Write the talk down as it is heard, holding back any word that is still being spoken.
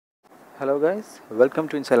Hello guys, welcome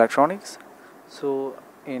to Inside Electronics. So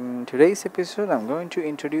in today's episode I'm going to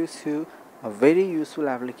introduce you a very useful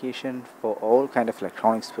application for all kind of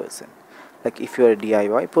electronics person. Like if you're a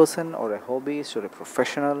DIY person or a hobbyist or a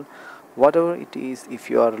professional, whatever it is, if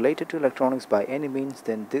you are related to electronics by any means,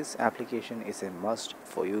 then this application is a must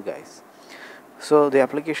for you guys. So the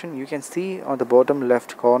application you can see on the bottom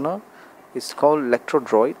left corner is called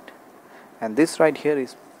ElectroDroid, and this right here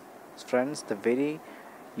is, friends, the very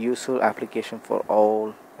useful application for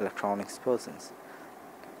all electronics persons.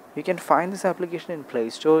 You can find this application in Play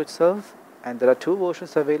Store itself, and there are two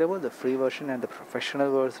versions available, the free version and the professional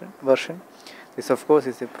version. This of course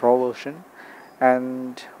is the pro version,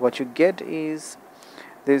 and what you get is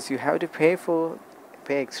this: you have to pay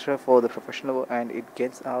extra for the professional, and it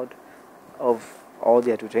gets out of all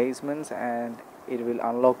the advertisements, and it will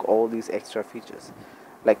unlock all these extra features.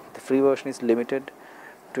 Like the free version is limited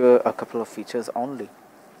to a couple of features only.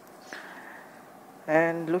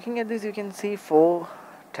 And looking at this, you can see four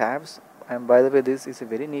tabs, and by the way, this is a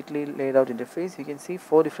very neatly laid out interface. You can see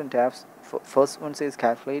four different tabs. First one says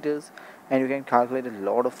calculators, and you can calculate a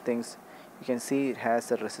lot of things. You can see it has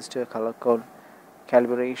the resistor color code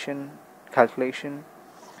calculation,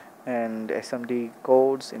 and SMD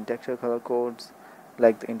codes, inductor color codes,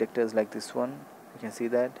 like the inductors like this one. You can see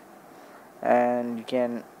that, and you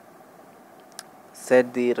can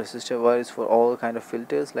set the resistor values for all kind of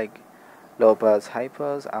filters like low pass, high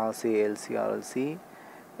pass, RC, LC, RLC.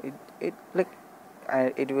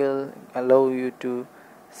 It will allow you to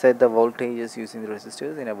set the voltages using the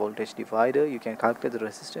resistors in a voltage divider. You can calculate the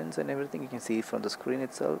resistance and everything. You can see it from the screen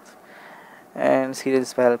itself. And serial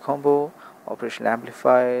spiral combo, operational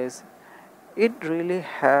amplifiers. It really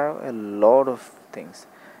have a lot of things,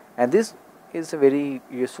 and this is a very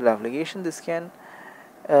useful application.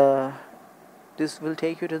 This will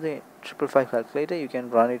take you to the 555 calculator. You can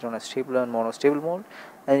run it on a stable and monostable mode,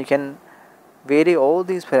 and you can vary all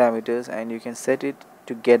these parameters, and you can set it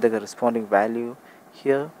to get the corresponding value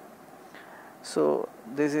here. So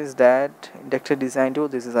this is that inductor design tool.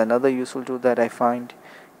 This is another useful tool that I find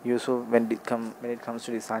useful when it comes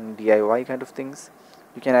to designing DIY kind of things.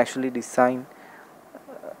 You can actually design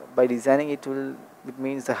by designing it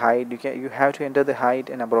means the height. You have to enter the height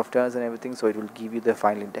and number of turns and everything, so it will give you the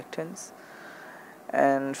final inductance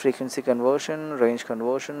and frequency conversion, range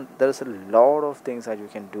conversion. There's a lot of things that you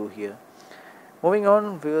can do here. Moving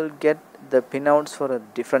on, we will get the pinouts for a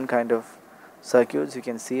different kind of circuits. You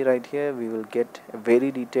can see right here we will get a very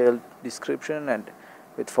detailed description and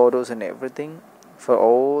with photos and everything for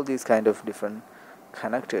all these kind of different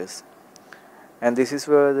connectors. And this is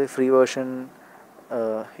where the free version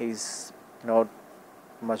is not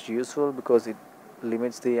much useful, because it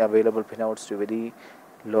limits the available pinouts to very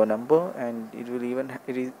low number, and it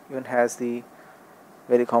even has the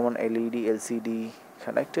very common LED, LCD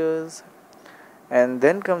connectors. And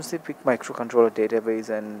then comes the PIC microcontroller database,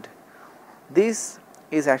 and this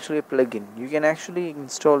is actually a plugin. You can actually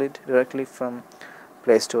install it directly from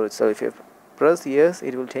Play Store itself. If you press yes,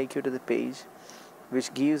 it will take you to the page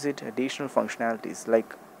which gives it additional functionalities.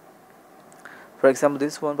 Like for example,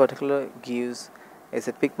 this one particular gives is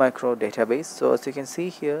a PIC micro database. So as you can see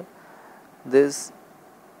here, this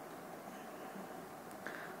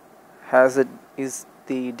is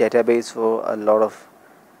the database for a lot of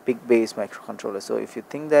PIC based microcontrollers. So if you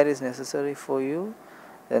think that is necessary for you,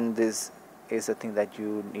 then this is the thing that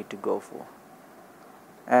you need to go for.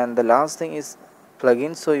 And the last thing is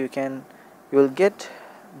plugins. So you will get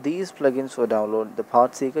these plugins for download. The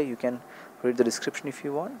Part Seeker, you can read the description if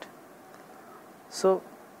you want. So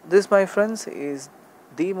this, my friends, is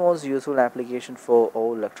the most useful application for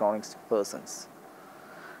all electronics persons.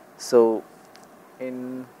 So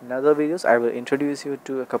in another videos I will introduce you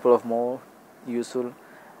to a couple of more useful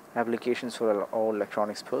applications for all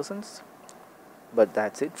electronics persons. But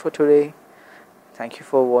that's it for today. Thank you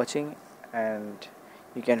for watching, and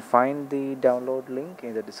you can find the download link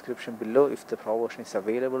in the description below if the pro version is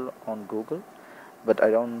available on Google. But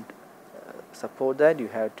I don't support that. You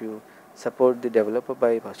have to support the developer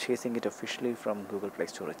by purchasing it officially from Google Play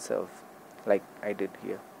Store itself, like I did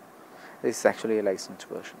here. This is actually a licensed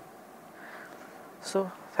version.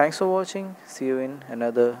 So thanks for watching. See you in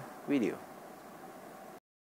another video.